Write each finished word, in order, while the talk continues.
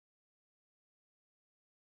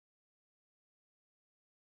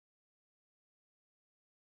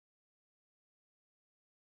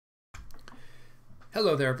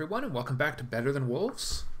Hello there everyone and welcome back to Better Than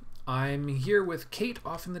Wolves. I'm here with Kate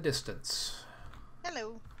off in the distance.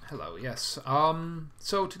 Hello. Hello, yes.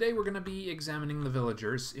 So today we're going to be examining the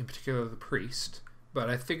villagers, in particular the priest, but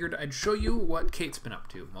I figured I'd show you what Kate's been up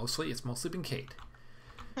to. It's mostly been Kate.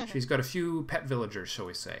 She's got a few pet villagers, shall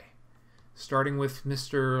we say. Starting with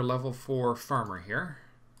Mr. Level 4 Farmer here,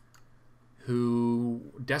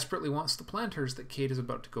 who desperately wants the planters that Kate is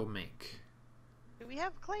about to go make. Do we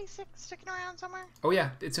have clay sticking around somewhere? Oh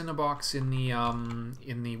yeah, it's in a box in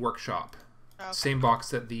the workshop. Okay. Same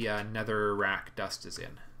box that the nether rack dust is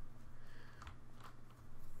in.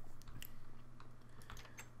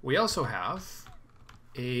 We also have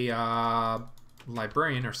a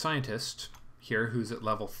librarian or scientist here who's at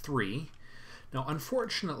level 3. Now,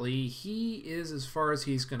 unfortunately, he is as far as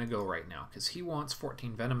he's going to go right now because he wants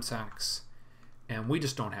 14 venom sacs, and we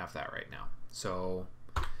just don't have that right now. So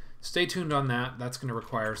stay tuned on that. That's going to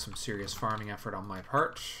require some serious farming effort on my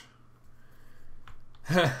part.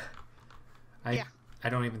 I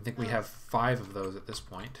don't even think we have 5 of those at this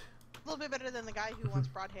point. A little bit better than the guy who wants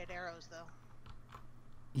broadhead arrows, though.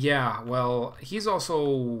 Yeah, well, he's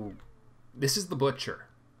also... This is the butcher.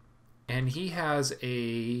 And he has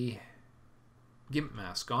a gimp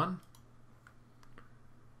mask on.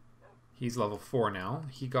 He's level 4 now.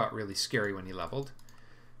 He got really scary when he leveled.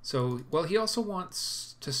 So, well, he also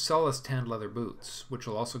wants to sell us tanned leather boots, which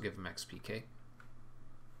will also give him XP.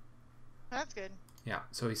 That's good. Yeah,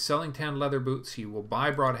 so he's selling tanned leather boots. He will buy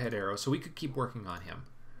broadhead arrows, so we could keep working on him.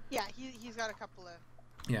 Yeah, he's got a couple of...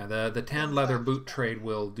 Yeah, the tanned leather boot trade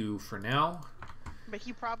will do for now. But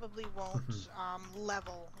he probably won't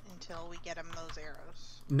level until we get him those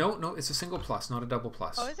arrows. No, it's a single plus, not a double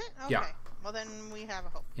plus. Oh, is it? Okay. Yeah. Well, then we have a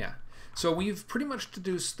hope. Yeah. So we've pretty much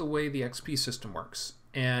deduced the way the XP system works.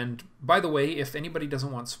 And by the way, if anybody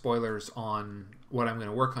doesn't want spoilers on what I'm going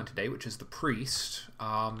to work on today, which is the priest,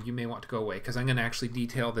 you may want to go away because I'm going to actually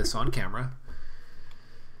detail this on camera.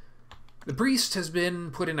 The priest has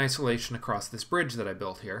been put in isolation across this bridge that I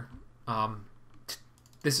built here.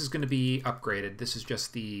 This is going to be upgraded. This is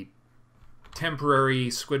just the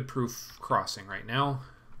temporary squid-proof crossing right now.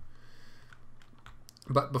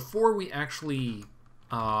 But before we actually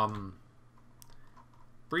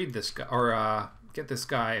breed this guy, or get this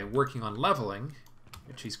guy working on leveling,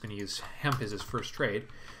 which he's going to use hemp as his first trade,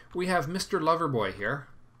 we have Mr. Loverboy here,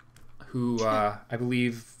 who I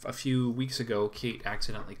believe a few weeks ago Kate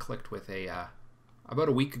accidentally clicked with a... about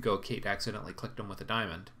a week ago Kate accidentally clicked him with a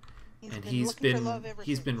diamond. And he's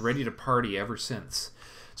been ready to party ever since.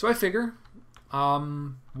 So I figure,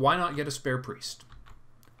 why not get a spare priest?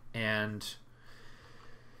 And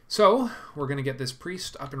so we're going to get this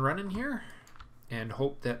priest up and running here and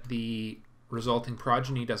hope that the resulting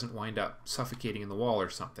progeny doesn't wind up suffocating in the wall or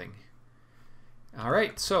something.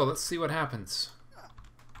 Alright, so let's see what happens.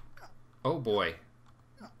 Oh boy.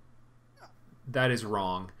 That is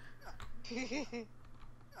wrong.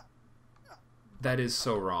 That is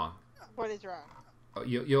so wrong. What is wrong? Oh,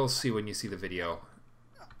 you'll see when you see the video.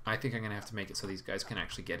 I think I'm going to have to make it so these guys can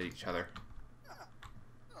actually get at each other.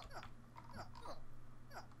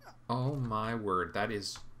 Oh my word, that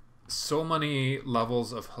is so many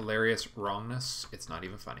levels of hilarious wrongness. It's not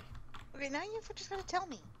even funny. Okay, now you've just got to tell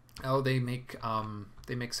me. Oh, they make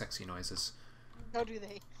sexy noises. Oh, do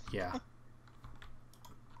they? Yeah.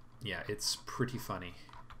 Yeah, it's pretty funny.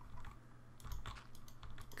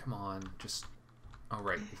 Come on, just... Oh,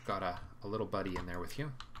 right, we've got a little buddy in there with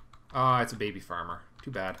you. Ah, it's a baby farmer.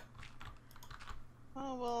 Too bad.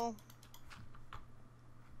 Oh, well...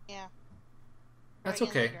 Yeah. That's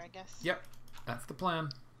okay. Later, I guess. Yep, that's the plan.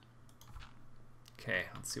 Okay,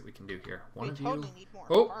 let's see what we can do here. One of totally you... need more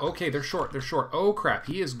Oh, farmers. okay, they're short, they're short. Oh, crap,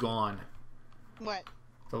 he is gone. What?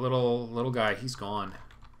 The little guy, he's gone.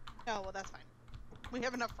 Oh, well, that's fine. We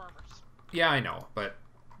have enough farmers. Yeah, I know, but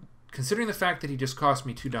considering the fact that he just cost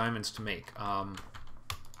me 2 diamonds to make,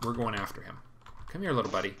 we're going after him. Come here,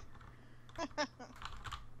 little buddy.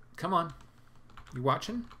 Come on. You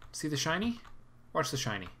watching? See the shiny? Watch the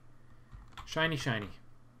shiny. Shiny, shiny.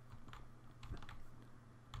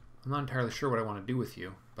 I'm not entirely sure what I want to do with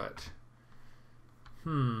you, but...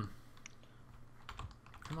 Come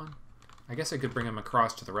on. I guess I could bring him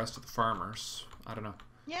across to the rest of the farmers. I don't know.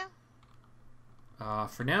 Yeah.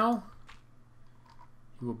 For now,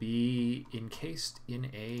 he will be encased in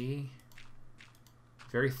a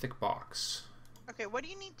very thick box. Okay, what do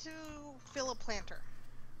you need to fill a planter?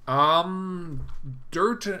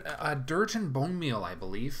 Dirt and bone meal, I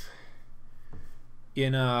believe.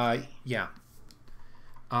 Yeah.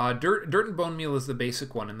 Dirt and bone meal is the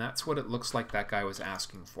basic one, and that's what it looks like that guy was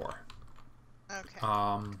asking for. Okay.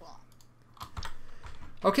 Cool.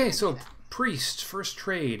 Okay, so Priest, first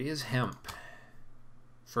trade is hemp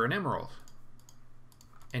for an emerald.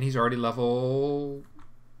 And he's already leveling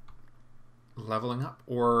up.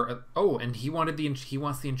 Or oh, and he wants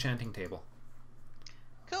the enchanting table.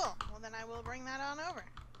 Cool. Well, then I will bring that on over.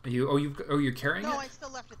 You're carrying it? No, I still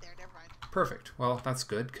left it there. Never mind. Perfect. Well, that's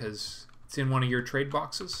good because it's in one of your trade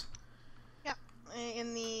boxes. Yeah,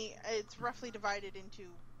 it's roughly divided into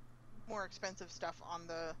more expensive stuff on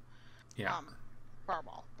the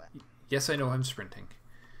fireball. But yes, I know I'm sprinting.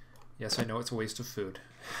 Yes, I know it's a waste of food.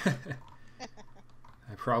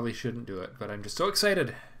 I probably shouldn't do it, but I'm just so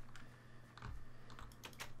excited.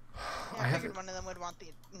 Yeah, I figured one of them would want the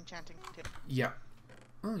enchanting too. Yeah.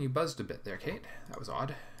 Oh, you buzzed a bit there, Kate. That was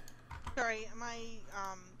odd. Sorry, my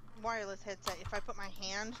wireless headset, if I put my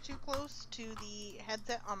hand too close to the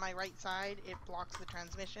headset on my right side, it blocks the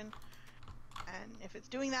transmission. And if it's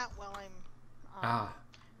doing that while I'm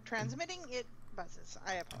transmitting, it buzzes.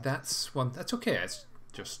 I apologize. That's okay. It's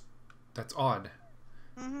just, that's odd.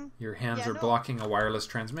 Mm-hmm. Your hands are blocking a wireless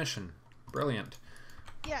transmission. Brilliant.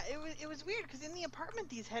 Yeah, it was weird because in the apartment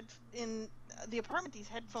these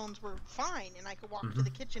headphones were fine, and I could walk to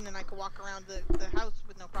the kitchen and I could walk around the house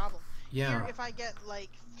with no problem. Yeah. Here, if I get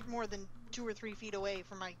like more than 2 or 3 feet away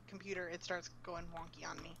from my computer, it starts going wonky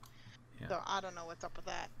on me. Yeah. So I don't know what's up with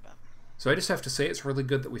that. But. So I just have to say it's really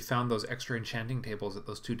good that we found those extra enchanting tables at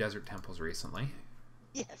those 2 desert temples recently.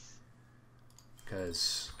 Yes.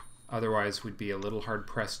 Because otherwise we'd be a little hard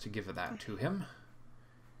pressed to give that to him.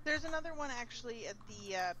 There's another one actually at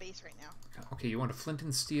the base right now. Okay, you want a flint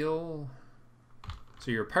and steel. So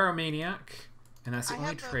you're a pyromaniac, and that's the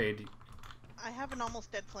only trade. I have an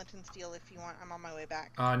almost dead flint and steel if you want. I'm on my way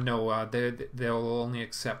back. No, they'll only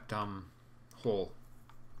accept whole.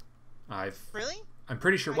 Really? I'm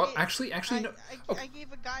pretty sure. Well, actually, no. I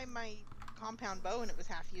gave a guy my compound bow and it was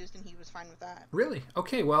half used, and he was fine with that. Really?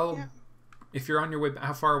 Okay. Well, yeah. If you're on your way,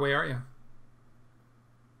 how far away are you?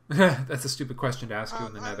 That's a stupid question to ask you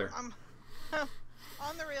in the Nether. I'm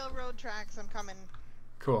on the railroad tracks. I'm coming.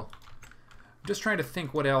 Cool. I'm just trying to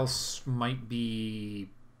think what else might be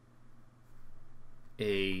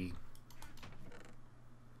a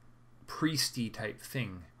priesty type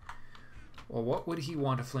thing. Well, what would he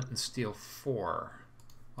want a flint and steel for?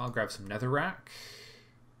 I'll grab some netherrack.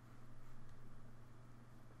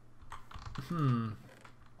 I'm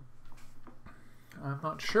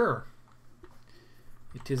not sure.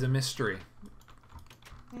 It is a mystery.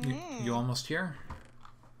 You almost here?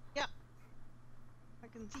 Yeah. I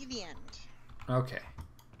can see the end. Okay.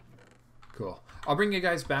 Cool. I'll bring you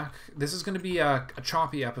guys back. This is going to be a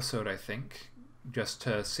choppy episode, I think. Just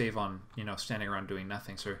to save on, standing around doing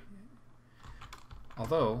nothing. So,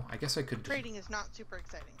 although, I guess I could... Trading is not super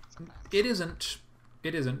exciting sometimes. It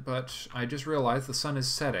isn't, but I just realized the sun is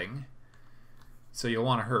setting. So you'll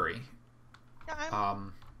want to hurry. Yeah,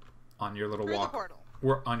 on your little walk.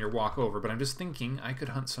 On your walk over, but I'm just thinking I could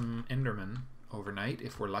hunt some Endermen overnight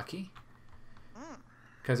if we're lucky.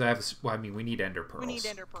 Because we need Ender Pearls. We need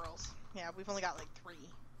Ender Pearls. Yeah, we've only got like 3.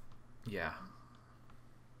 Yeah.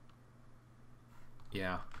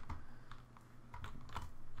 Yeah.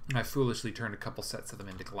 I foolishly turned a couple sets of them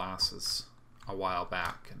into glasses a while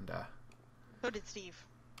back, and so did Steve.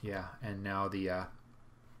 Yeah, and now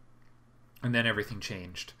and then everything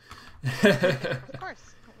changed. Of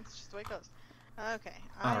course, it's just the way it goes. Okay.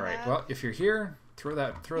 All right. Well, if you're here, throw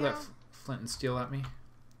that flint and steel at me.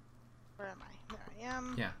 Where am I? There I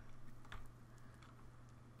am. Yeah.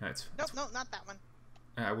 No, no, not that one.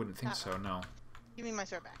 I wouldn't think so. No. Give me my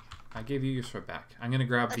sword back. I gave you your sword back. I'm gonna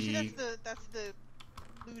grab Actually, that's the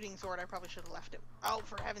looting sword. I probably should have left it. Oh,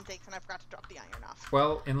 for heaven's sakes! And I forgot to drop the iron off.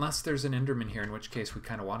 Well, unless there's an Enderman here, in which case we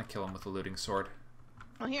kind of want to kill him with a looting sword.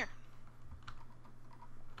 Oh, here.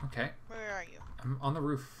 Okay. Where are you? I'm on the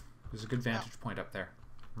roof. There's a good vantage point up there.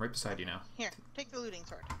 I'm right beside you now. Here, take the looting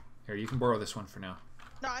sword. Here, you can borrow this one for now.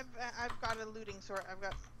 No, I've got a looting sword. I've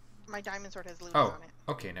got my diamond sword has looting on it.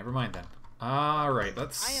 Okay, never mind then. All right,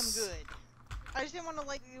 let's. I am good. I just didn't want to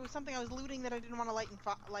light. It was something I was looting that I didn't want to light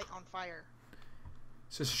on fire.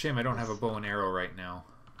 It's just a shame I don't have a bow and arrow right now.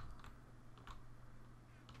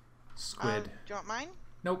 Squid. Do you want mine?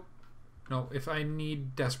 Nope. No. If I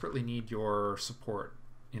desperately need your support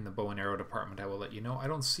in the bow and arrow department, I will let you know. I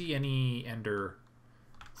don't see any Ender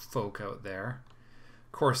folk out there.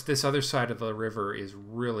 Of course, this other side of the river is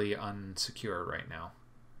really unsecure right now.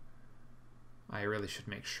 I really should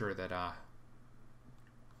make sure that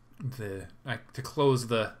to close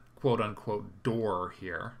the quote-unquote door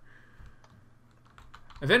here.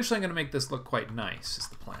 Eventually I'm going to make this look quite nice, is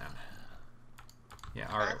the plan.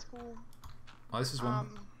 Yeah, alright. That's cool. Well, this is one...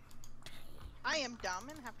 I am dumb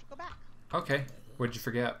and have to go back. Okay. What did you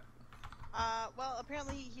forget? Well,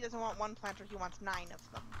 apparently he doesn't want one planter, he wants 9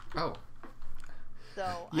 of them. Oh.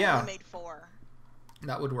 So Yeah. I only made 4.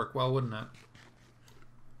 That would work well, wouldn't it?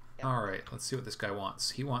 Yep. Alright, let's see what this guy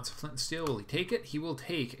wants. He wants a flint and steel. Will he take it? He will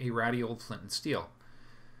take a ratty old flint and steel.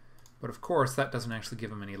 But of course, that doesn't actually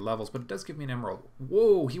give him any levels, but it does give me an emerald.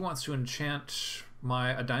 Whoa, he wants to enchant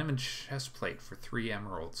a diamond chest plate for 3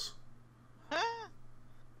 emeralds.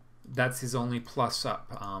 That's his only plus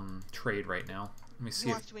up trade right now. Let me see.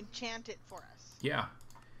 He wants to enchant it for us. Yeah.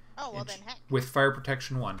 Oh, well then heck. With fire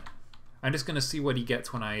protection 1. I'm just going to see what he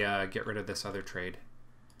gets when I get rid of this other trade.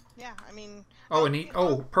 Yeah, I mean... Oh, and he...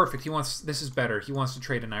 Oh, perfect. He wants... This is better. He wants to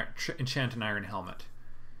trade enchant an iron helmet.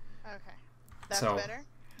 Okay. That's so, better?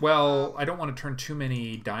 Well, I don't want to turn too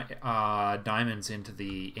many diamonds into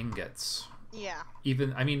the ingots. Yeah.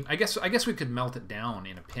 Even... I mean, I guess we could melt it down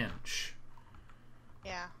in a pinch.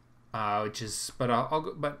 Yeah. Which is... But I'll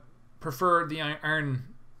go... But prefer the iron...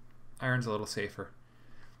 Iron's a little safer.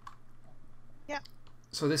 Yeah.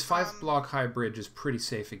 So this 5-block high bridge is pretty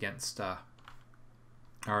safe against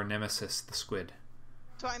our nemesis, the squid.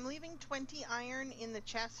 So I'm leaving 20 iron in the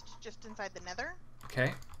chest just inside the nether.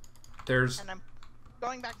 Okay. There's... And I'm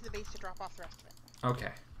going back to the base to drop off the rest of it.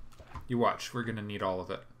 Okay. You watch. We're going to need all of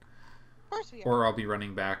it. Of course we are. Or I'll be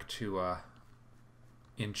running back to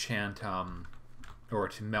enchant... or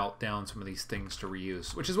to melt down some of these things to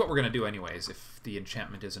reuse. Which is what we're going to do anyways, if the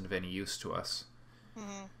enchantment isn't of any use to us.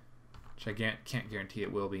 Mm-hmm. Which I can't guarantee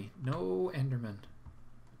it will be. No Enderman.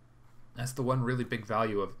 That's the one really big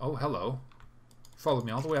value of... Oh, hello. Followed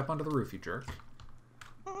me all the way up onto the roof, you jerk.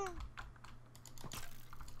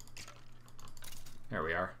 There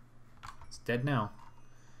we are. It's dead now.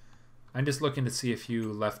 I'm just looking to see if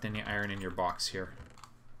you left any iron in your box here.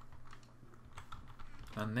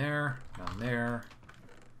 None there. None there.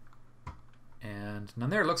 And none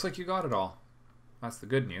there. Looks like you got it all. That's the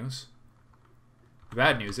good news. The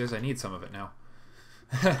bad news is I need some of it now.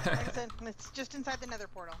 Like I said, it's just inside the nether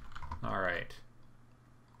portal. Alright.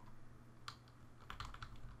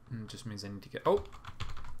 It just means I need to get... Oh!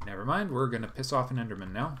 Never mind. We're going to piss off an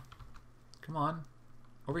Enderman now. Come on.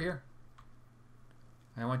 Over here.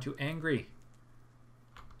 I want you angry.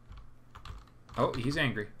 Oh, he's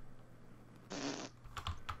angry.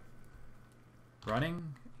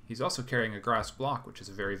 Running. He's also carrying a grass block, which is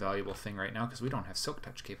a very valuable thing right now because we don't have silk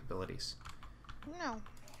touch capabilities. No.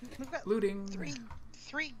 We've got Looting.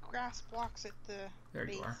 Three grass blocks at the there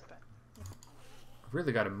base. You are. But... I've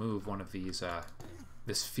really got to move one of these,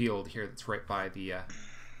 this field here that's right by the,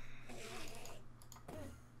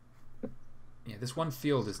 Yeah, this one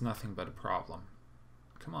field is nothing but a problem.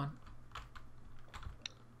 Come on.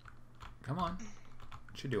 Come on.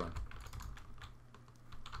 What you doing?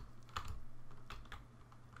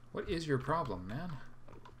 What is your problem, man?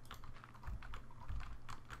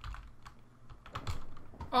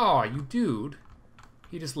 Aw, you dude.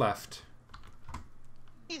 He just left.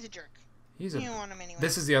 He's a jerk. You don't want him anyway.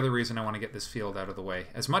 This is the other reason I want to get this field out of the way.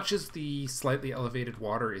 As much as the slightly elevated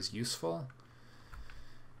water is useful,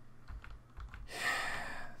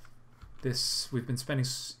 we've been spending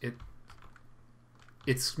it.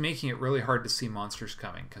 It's making it really hard to see monsters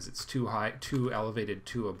coming because it's too high, too elevated,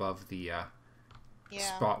 too above the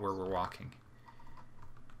spot where we're walking.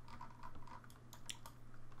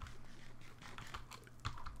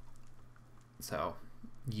 So,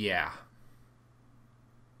 yeah.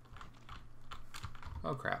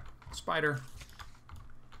 Oh crap. Spider.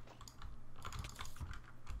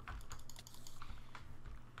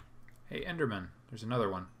 Hey, Enderman. There's another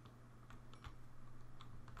one.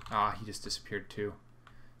 Ah, he just disappeared too.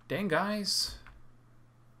 Dang, guys.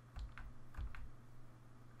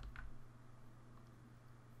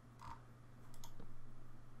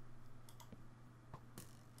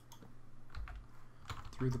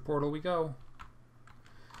 Through the portal we go.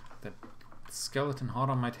 That skeleton hot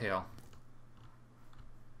on my tail.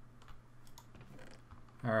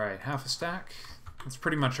 Alright, half a stack. That's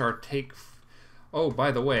pretty much our take. Oh,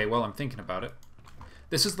 by the way, while I'm thinking about it,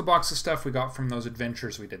 this is the box of stuff we got from those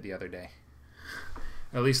adventures we did the other day.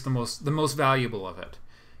 At least the most valuable of it,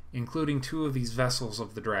 including 2 of these vessels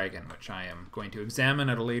of the dragon, which I am going to examine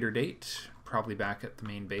at a later date, probably back at the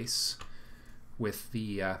main base with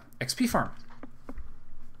the XP farm.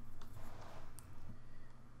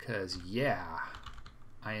 'Cause yeah,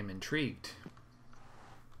 I am intrigued.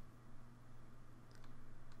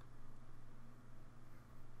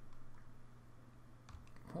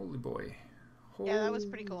 Holy boy. Yeah, that was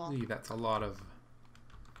pretty cool. That's a lot of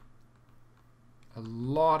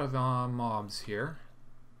mobs here.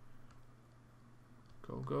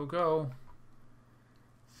 Go, go, go.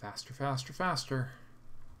 Faster, faster, faster.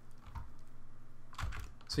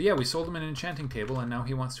 So yeah, we sold him an enchanting table, and now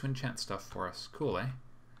he wants to enchant stuff for us. Cool, eh?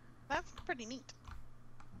 That's pretty neat.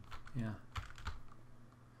 Yeah.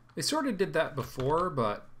 They sort of did that before,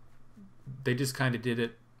 but they just kind of did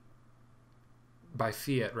it by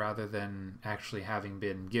fiat rather than actually having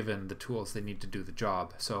been given the tools they need to do the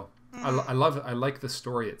job. So I love it. I like the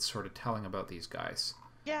story it's sort of telling about these guys.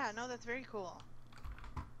 Yeah, no, that's very cool.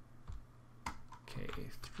 Okay,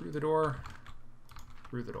 through the door.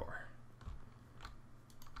 Through the door.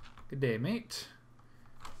 Good day, mate.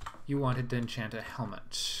 You wanted to enchant a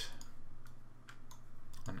helmet.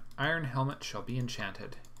 An iron helmet shall be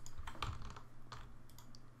enchanted.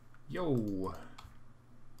 Yo.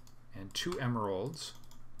 And 2 emeralds.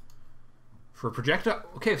 For projectile...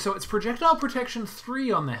 Okay, so it's projectile protection 3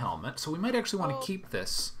 on the helmet, so we might actually want to keep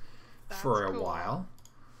this for a while.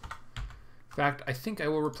 In fact, I think I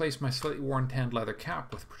will replace my slightly worn tanned leather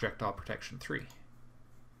cap with projectile protection 3.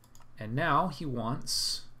 And now he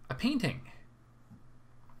wants a painting.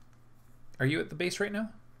 Are you at the base right now?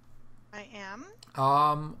 I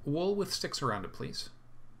am. Wool with sticks around it, please.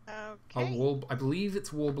 Okay. A wool, I believe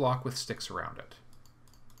it's wool block with sticks around it.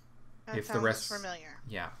 That sounds familiar.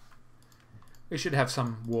 Yeah. We should have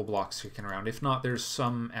some wool blocks kicking around. If not, there's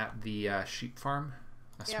some at the sheep farm.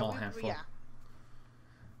 A small handful. Yeah.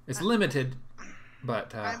 It's limited,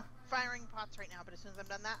 but... I'm firing pots right now, but as soon as I'm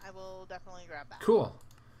done that, I will definitely grab that. Cool.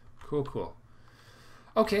 Cool, cool.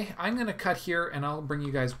 Okay, I'm going to cut here, and I'll bring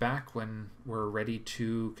you guys back when we're ready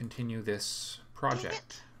to continue this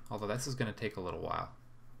project. Although this is going to take a little while.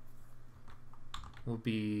 We'll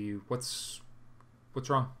be... What's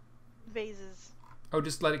wrong? Vases. Oh,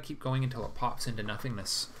 just let it keep going until it pops into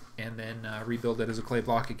nothingness, and then rebuild it as a clay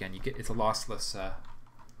block again. It's a lossless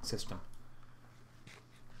system.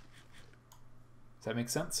 Does that make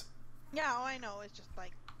sense? Yeah, I know. It's just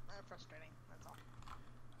like frustrating. That's all.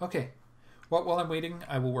 Okay. Well, while I'm waiting,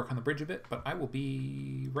 I will work on the bridge a bit, but I will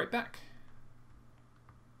be right back.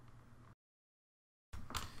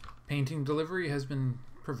 Painting delivery has been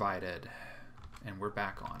provided, and we're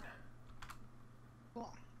back on.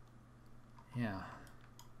 Cool. Yeah.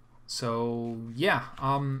 So, yeah,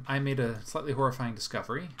 I made a slightly horrifying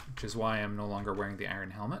discovery, which is why I'm no longer wearing the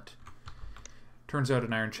iron helmet. Turns out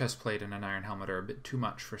an iron chest plate and an iron helmet are a bit too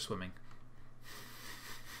much for swimming.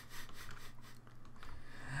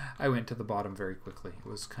 I went to the bottom very quickly. It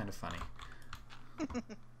was kind of funny.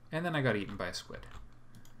 And then I got eaten by a squid.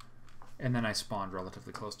 And then I spawned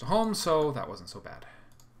relatively close to home, so that wasn't so bad.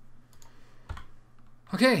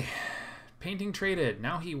 Okay. Painting traded.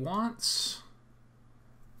 Now he wants...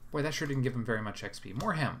 Boy, that sure didn't give him very much XP.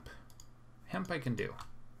 More hemp. Hemp I can do.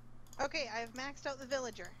 Okay, I've maxed out the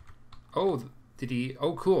villager. Oh, did he...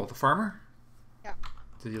 Oh, cool. The farmer? Yeah.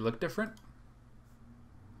 Did he look different?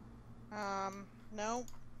 No.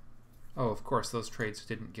 Oh, of course, those trades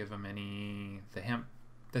didn't give him any... The hemp...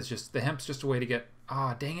 That's just... The hemp's just a way to get...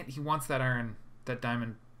 Ah, dang it. He wants that iron... That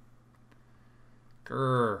diamond...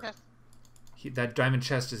 Grrr. Yes. That diamond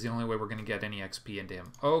chest is the only way we're going to get any XP into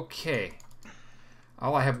him. Okay.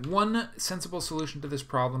 I have one sensible solution to this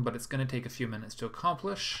problem, but it's going to take a few minutes to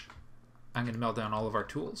accomplish. I'm going to melt down all of our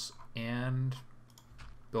tools and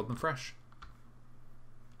build them fresh.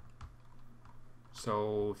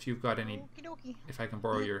 So if you've got any... Okie dokie. If I can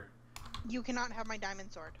borrow your... You cannot have my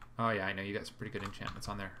diamond sword. Oh yeah, I know. You got some pretty good enchantments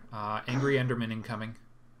on there. Angry Enderman incoming.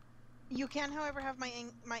 You can, however, have my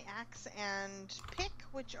axe and pick,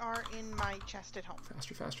 which are in my chest at home.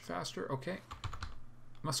 Faster, faster, faster. Okay.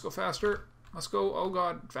 Must go faster. Must go. Oh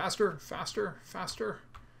god. Faster, faster, faster.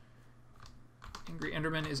 Angry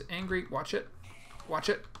Enderman is angry. Watch it. Watch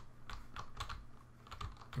it.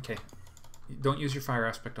 Okay. Don't use your fire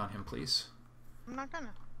aspect on him, please. I'm not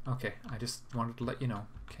gonna. Okay. I just wanted to let you know.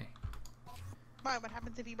 Okay. Why? What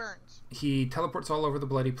happens if he burns? He teleports all over the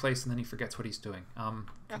bloody place and then he forgets what he's doing.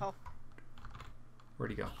 Oh. Where'd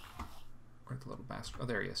he go? Where'd the little bastard? Oh,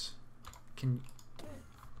 there he is. Can...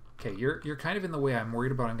 Okay, you're kind of in the way. I'm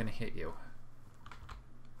worried about I'm going to hit you.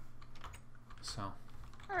 So.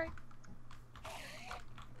 Alright.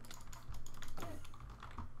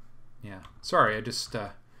 Yeah. Sorry, I just... No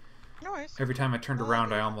worries. Every time I turned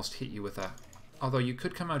around, I almost hit you with a... Although you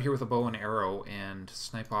could come out here with a bow and arrow and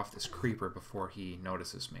snipe off this creeper before he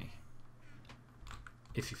notices me.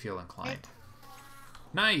 If you feel inclined.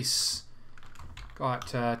 Nice!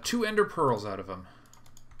 Got 2 ender pearls out of him.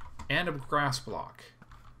 And a grass block.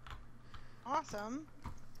 Awesome.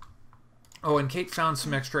 Oh, and Kate found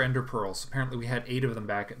some extra ender pearls. Apparently we had 8 of them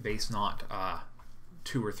back at base, not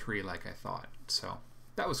 2 or 3 like I thought. So,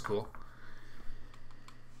 that was cool.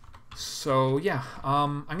 So, yeah.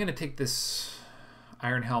 I'm going to take this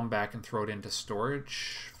iron helm back and throw it into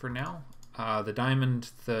storage for now. The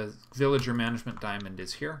diamond, the villager management diamond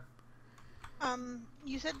is here.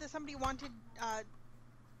 You said that somebody wanted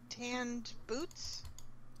tanned boots?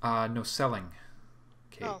 No, selling.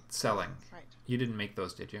 Kate, Oh, selling. Right. You didn't make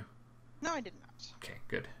those, did you? No, I did not. Okay,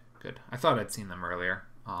 good, good. I thought I'd seen them earlier.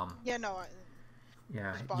 Yeah, no.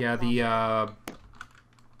 Yeah, just bought yeah. them The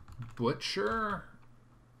butcher.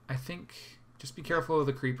 I think. Just be careful of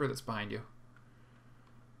the creeper that's behind you.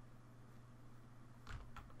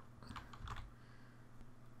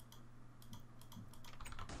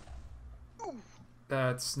 Ooh.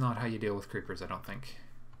 That's not how you deal with creepers, I don't think.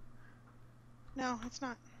 No, it's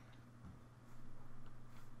not.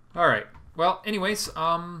 Alright. Well, anyways,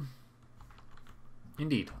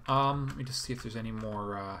 indeed. Let me just see if there's any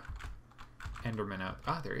more, Enderman out.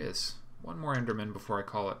 Ah, there is. One more Enderman before I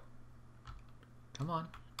call it. Come on.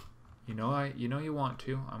 You know you want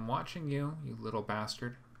to. I'm watching you, you little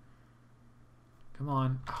bastard. Come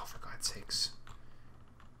on. Oh, for God's sakes.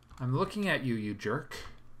 I'm looking at you, you jerk.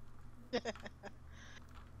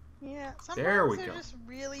 Yeah, some There we ones go. are just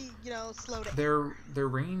really, slow to Their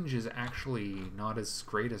range is actually not as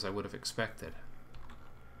great as I would have expected.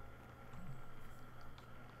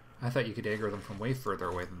 I thought you could aggro them from way further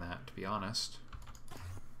away than that, to be honest.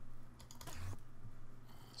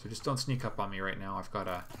 So just don't sneak up on me right now. I've got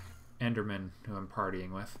a Enderman who I'm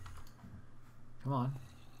partying with. Come on.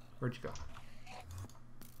 Where'd you go?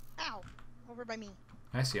 Ow! Over by me.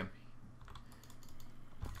 I see him.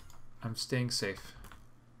 I'm staying safe.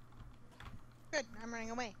 Good, I'm running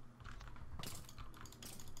away.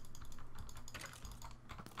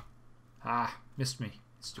 Ah, missed me.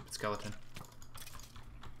 Stupid skeleton.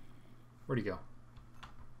 Where'd he go?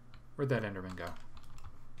 Where'd that Enderman go?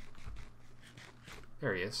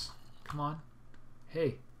 There he is. Come on.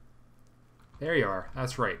 Hey. There you are.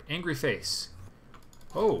 That's right. Angry face.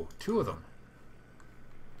 Oh, two of them.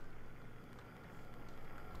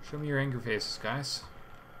 Show me your angry faces, guys.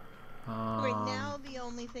 Wait, now the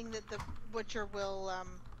only thing that the butcher will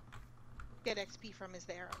get XP from is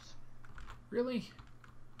the arrows. Really?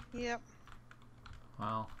 Yep.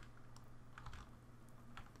 Wow.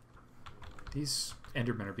 These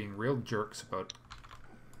Endermen are being real jerks about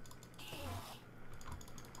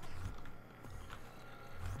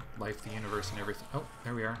life, the universe, and everything. Oh,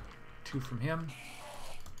 there we are. Two from him.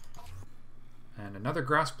 And another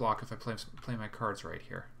grass block if I play my cards right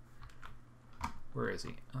here. Where is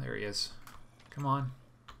he? Oh, there he is. Come on.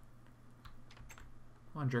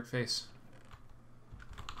 Come on, jerk face.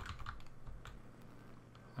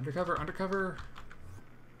 Undercover, undercover.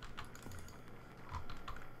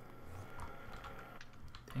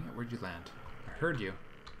 Dang it, where'd you land? I heard you.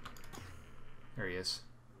 There he is.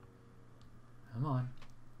 Come on.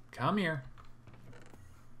 Come here.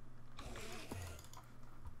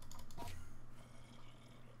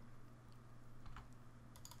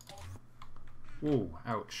 Ooh,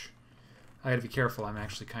 ouch. I gotta be careful, I'm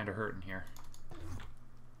actually kind of hurting here.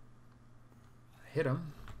 Hit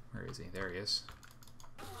him. Where is he? There he is.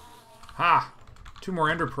 Ha! 2 more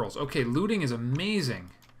ender pearls. Okay, looting is amazing.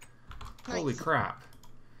 Nice. Holy crap.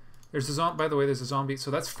 There's a zombie, by the way, there's a zombie. So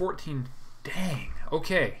that's 14. Dang.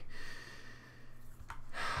 Okay.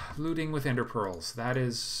 Looting with ender pearls. That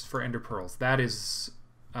is for ender pearls. That is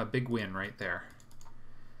a big win right there.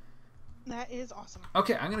 That is awesome.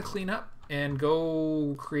 Okay, I'm going to clean up and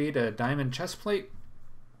go create a diamond chest plate.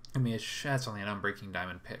 I mean, that's only an unbreaking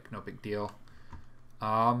diamond pick. No big deal.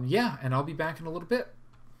 Yeah, and I'll be back in a little bit.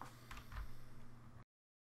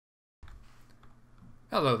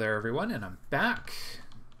 Hello there, everyone, and I'm back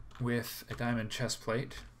with a diamond chest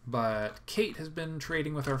plate. But Kate has been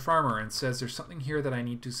trading with our farmer and says there's something here that I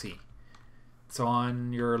need to see. It's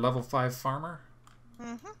on your level 5 farmer.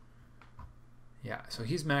 Mm-hmm. Yeah, so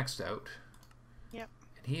he's maxed out. Yep.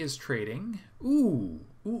 And he is trading. Ooh.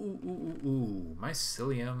 Ooh, ooh, ooh, ooh, ooh.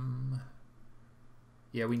 Mycelium.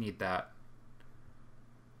 Yeah, we need that.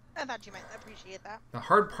 I thought you might appreciate that. The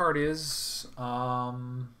hard part is, we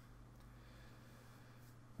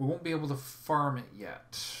won't be able to farm it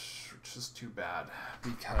yet, which is too bad,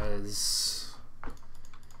 because,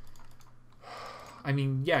 I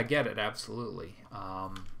mean, yeah, get it, absolutely.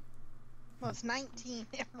 Well, it's 19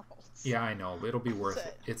 emeralds. Yeah, I know. It'll be worth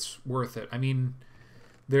it. It's worth it. I mean,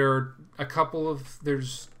 there are a couple of...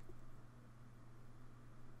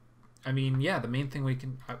 I mean, yeah, the main thing we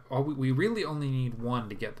can... we really only need one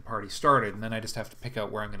to get the party started, and then I just have to pick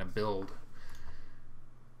out where I'm going to build.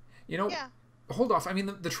 You know, Yeah. Hold off. I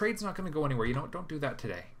mean, the trade's not going to go anywhere. You know, don't do that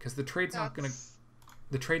today, because the trade's not going to...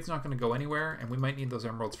 The trade's not going to go anywhere, and we might need those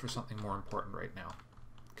emeralds for something more important right now.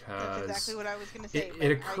 That's exactly what I was going to say.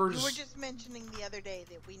 It occurs... You were just mentioning the other day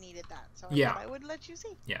that we needed that, so I thought I would let you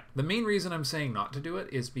see. Yeah. The main reason I'm saying not to do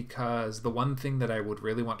it is because the one thing that I would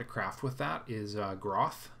really want to craft with that is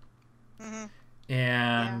Groth. Mm-hmm.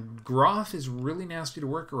 And Groth is really nasty to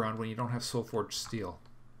work around when you don't have Soulforged Steel.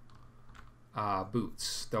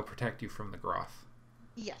 Boots. They'll protect you from the Groth.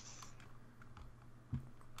 Yes.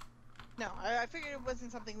 No, I figured it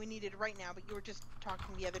wasn't something we needed right now, but you were just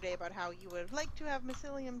talking the other day about how you would like to have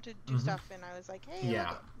mycelium to do stuff, and I was like, hey,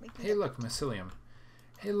 look, mycelium.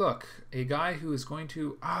 Hey, look, a guy who is going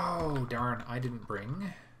to... Oh, darn, I didn't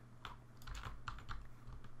bring...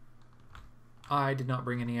 I did not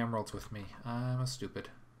bring any emeralds with me. I'm stupid.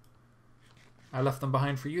 I left them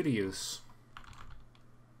behind for you to use.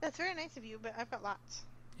 That's very nice of you, but I've got lots.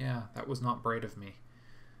 Yeah, that was not bright of me.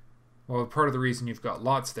 Well, part of the reason you've got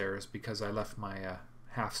lots there is because I left my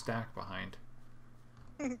half stack behind.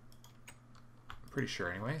 Pretty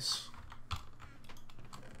sure anyways.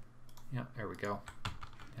 Yeah, there we go.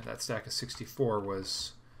 Yeah, that stack of 64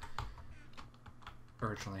 was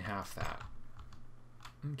originally half that.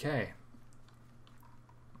 Okay.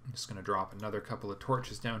 I'm just going to drop another couple of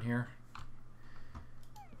torches down here.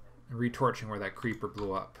 And retorching where that creeper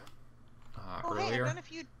blew up earlier. Hey, I've done a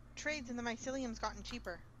few trades and the mycelium's gotten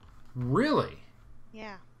cheaper. Really?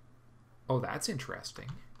 Yeah. Oh, that's interesting.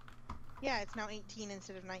 Yeah, it's now 18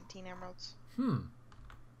 instead of 19 emeralds.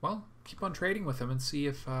 Well, keep on trading with them and see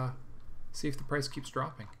if the price keeps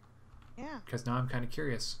dropping. Yeah. Because now I'm kind of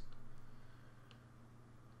curious.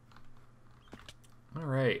 All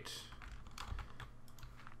right.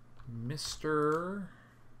 Mr.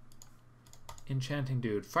 Enchanting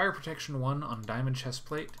Dude. Fire Protection 1 on Diamond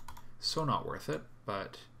Chestplate. So not worth it,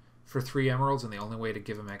 but for 3 emeralds and the only way to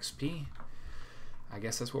give him XP, I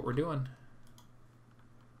guess that's what we're doing.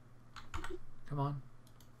 Come on.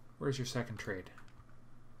 Where's your second trade?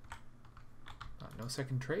 No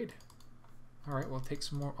second trade? Alright, well, take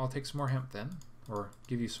some more. I'll take some more hemp then. Or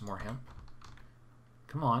give you some more hemp.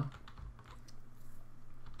 Come on.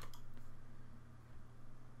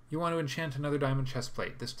 You want to enchant another diamond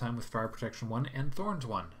chestplate, this time with Fire Protection 1 and Thorns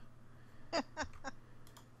 1.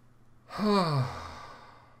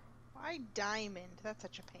 Why diamond? That's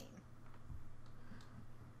such a pain.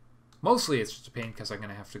 Mostly it's just a pain because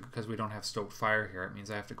because we don't have stoked fire here. It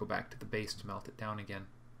means I have to go back to the base to melt it down again.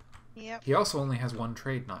 Yep. He also only has 1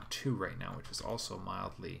 trade, not 2 right now, which is also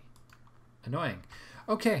mildly annoying.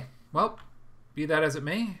 Okay, well, be that as it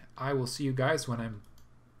may, I will see you guys when I'm...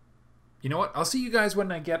 You know what? I'll see you guys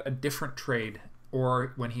when I get a different trade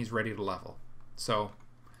or when he's ready to level. So...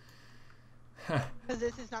 Because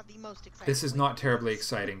this is not the most exciting. This is not terribly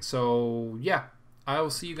exciting. So, yeah. I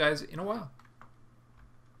will see you guys in a while.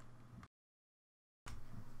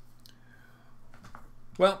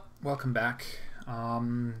 Well, welcome back.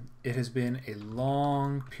 It has been a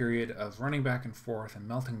long period of running back and forth and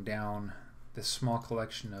melting down this small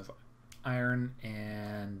collection of iron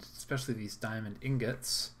and especially these diamond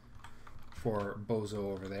ingots for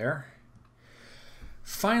Bozo over there.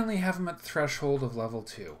 Finally have him at the threshold of level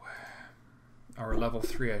 2. Or level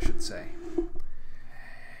 3, I should say.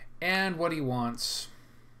 And what he wants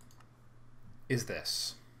is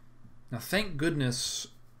this. Now, thank goodness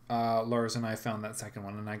Lars and I found that second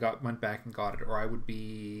one, and I went back and got it, or I would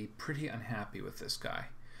be pretty unhappy with this guy.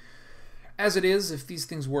 As it is, if these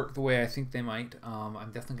things work the way I think they might, I'm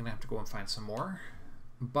definitely going to have to go and find some more.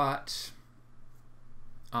 But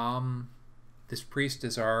this priest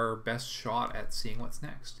is our best shot at seeing what's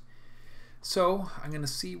next. So, I'm going to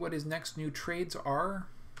see what his next new trades are.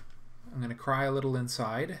 I'm going to cry a little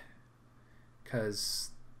inside, because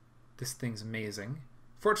this thing's amazing.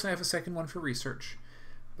 Fortunately, I have a second one for research,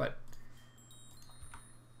 but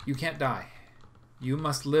you can't die. You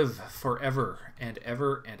must live forever and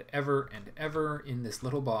ever and ever and ever in this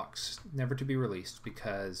little box, never to be released,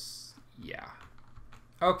 because, yeah.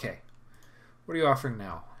 Okay, what are you offering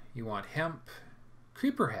now? You want hemp,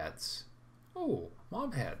 creeper heads. Oh,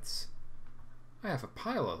 mob heads. I have a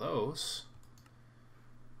pile of those.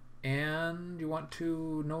 And you want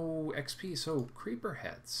to know XP, so creeper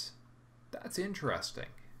heads. That's interesting.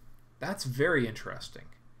 That's very interesting.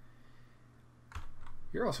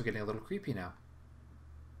 You're also getting a little creepy now.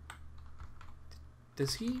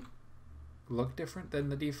 Does he look different than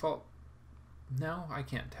the default? No, I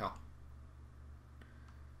can't tell.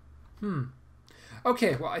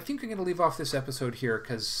 Okay, well, I think I'm going to leave off this episode here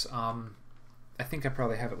because I think I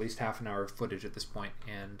probably have at least half an hour of footage at this point,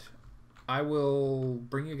 and I will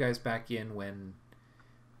bring you guys back in when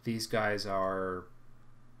these guys are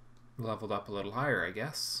leveled up a little higher, I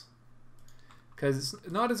guess. Because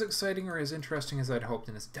it's not as exciting or as interesting as I'd hoped,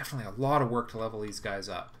 and it's definitely a lot of work to level these guys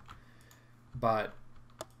up. But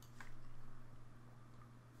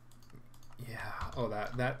yeah, oh,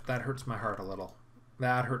 that hurts my heart a little.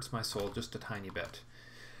 That hurts my soul just a tiny bit.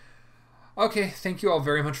 Okay, thank you all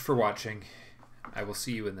very much for watching. I will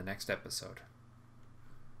see you in the next episode.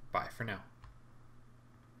 Bye for now.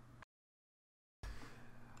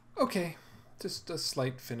 Okay, just a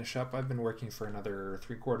slight finish up. I've been working for another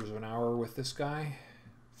 3/4 of an hour with this guy.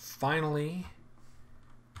 Finally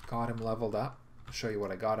got him leveled up. I'll show you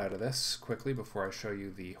what I got out of this quickly before I show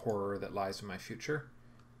you the horror that lies in my future.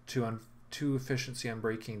 2 efficiency on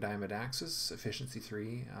breaking diamond axes, efficiency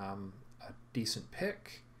 3, a decent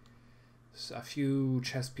pick, a few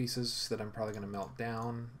chest pieces that I'm probably going to melt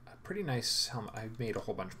down, a pretty nice helmet. I made a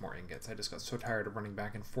whole bunch more ingots. I just got so tired of running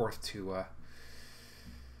back and forth to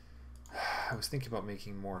I was thinking about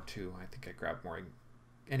making more too. I think I grabbed more.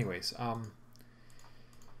 Anyways,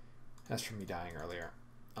 that's from me dying earlier.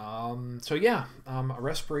 So yeah, a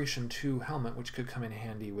Respiration 2 helmet, which could come in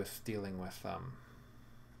handy with dealing with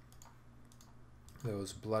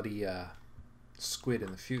those bloody squid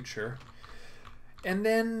in the future. And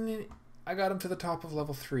then I got him to the top of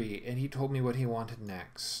level 3, and he told me what he wanted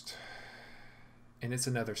next. And it's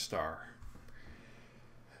another star.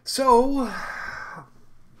 So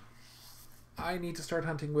I need to start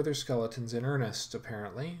hunting wither skeletons in earnest,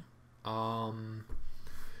 apparently. And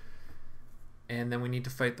then we need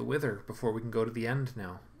to fight the wither before we can go to the end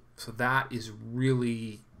now. So that is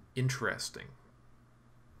really interesting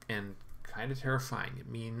and kind of terrifying. It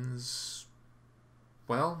means,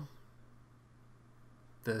 well,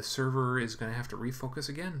 the server is going to have to refocus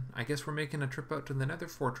again. I guess we're making a trip out to the Nether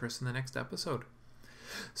Fortress in the next episode.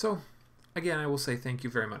 So, again, I will say thank you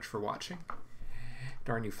very much for watching.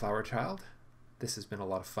 Darn you, Flowerchild. This has been a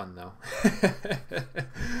lot of fun, though.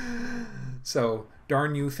 So,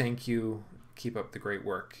 darn you, thank you, keep up the great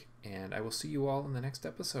work, and I will see you all in the next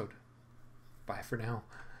episode. Bye for now.